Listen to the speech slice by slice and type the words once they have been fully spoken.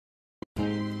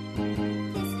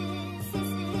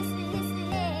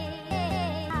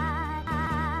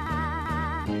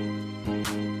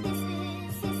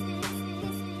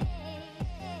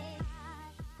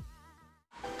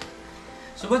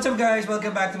what's up guys?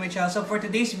 Welcome back to my channel. So for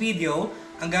today's video,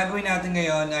 ang gagawin natin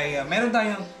ngayon ay meron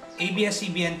tayong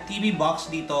Abs-Cbn TV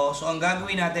box dito. So ang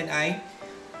gagawin natin ay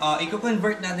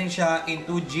i-convert natin siya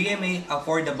into Gma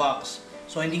Affordabox.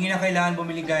 So hindi nyo na kailangan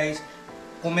bumili guys.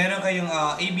 Kung meron kayong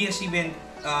Abs-Cbn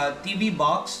TV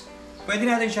box, pwede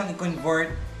natin siyang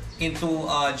i-convert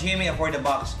into Gma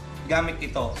Affordabox gamit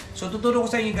ito. So tuturo ko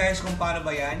sa inyo guys kung paano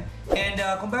ba yan. And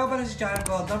kung bago pa rin sa channel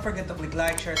ko, don't forget to click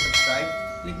like, share, subscribe.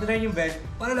 Click na rin yung bell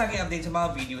para lagi update sa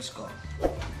mga videos ko.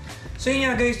 So yun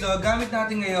nga guys, gamit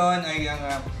natin ngayon ay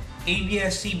ang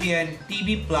Abs-Cbn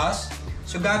TV Plus.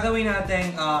 So gagawin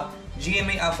natin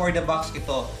Gma Affordabox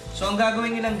ito. So ang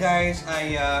gagawin nyo lang guys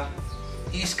ay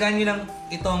i-scan nyo lang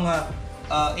itong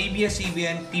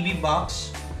Abs-Cbn TV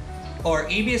Box or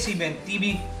Abs-Cbn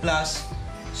TV Plus.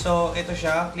 So ito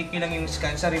siya, click nyo lang yung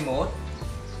scan sa remote.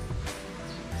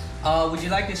 Would you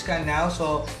like to scan now?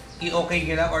 So i-okay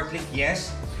nyo lang or click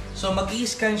yes. So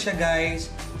mag-i-scan siya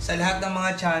guys sa lahat ng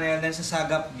mga channel na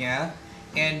sasagap niya.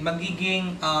 And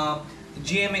magiging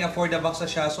Gma Affordabox na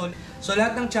siya. So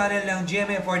lahat ng channel ng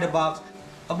Gma Affordabox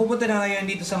pupunta na ngayon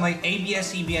dito sa may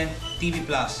Abs-Cbn TV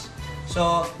Plus.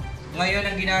 So ngayon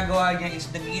ang ginagawa niya is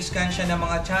nag-i-scan siya ng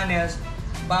mga channels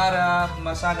para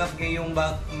masagap niya yung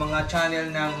mga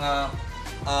channel ng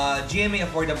Gma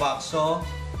Affordabox. So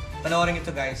panoorin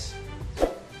ito guys.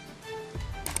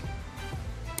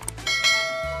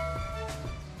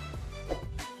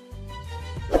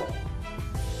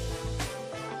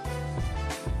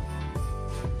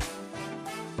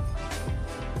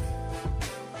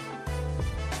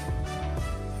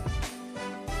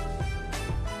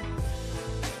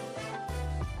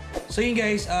 So yun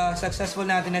guys, successful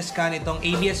natin na scan itong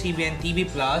Abs-Cbn TV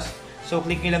Plus. So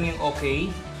click nyo lang yung OK.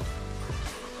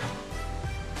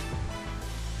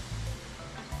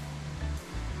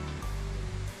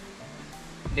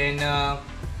 Then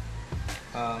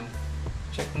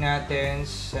check natin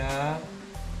sa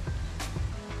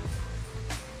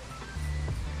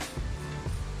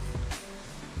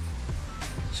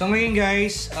So ngayon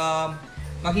guys,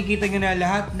 makikita nyo na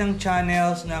lahat ng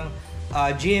channels ng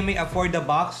Gma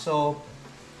Affordabox. So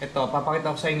ito,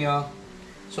 papakita ko sa inyo.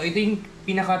 So ito yung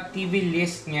pinaka TV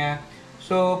list niya.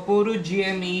 So puro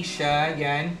Gma siya,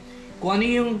 yan. Kung ano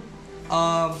yung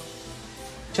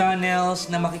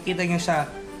channels na makikita nyo sa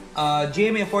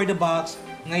Gma Affordabox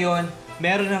ngayon,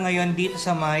 meron na ngayon dito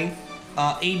sa may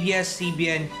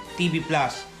Abs-Cbn TV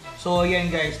Plus. So yan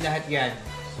guys, lahat yan.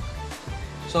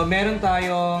 So meron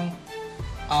tayong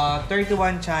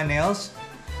 31 channels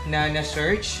na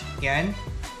na-search. Yan.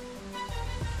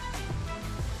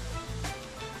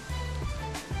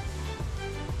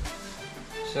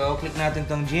 So click natin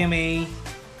tong Gma.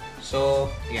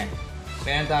 So yan.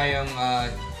 Meron tayong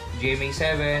Gma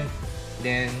 7,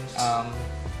 then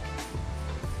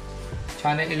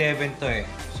channel 11 to eh.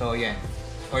 So yan.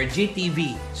 Or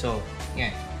GTV. So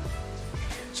yan.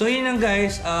 So yun lang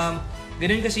guys.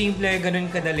 Ganun kasimple, ganun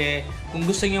kadali. Kung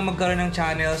gusto niyo magkaroon ng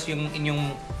channels, yung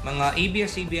inyong mga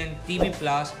Abs-Cbn TV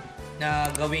Plus na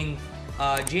gawing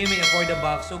Gma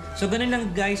Affordabox. So ganun lang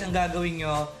guys ang gagawin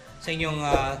nyo sa inyong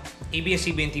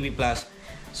Abs-Cbn TV Plus.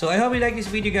 So I hope you like this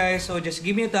video guys. So just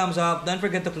give me a thumbs up. Don't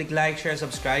forget to click like, share,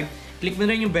 subscribe. Click mo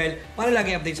rin yung bell para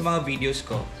lagi update sa mga videos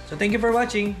ko. So thank you for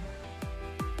watching.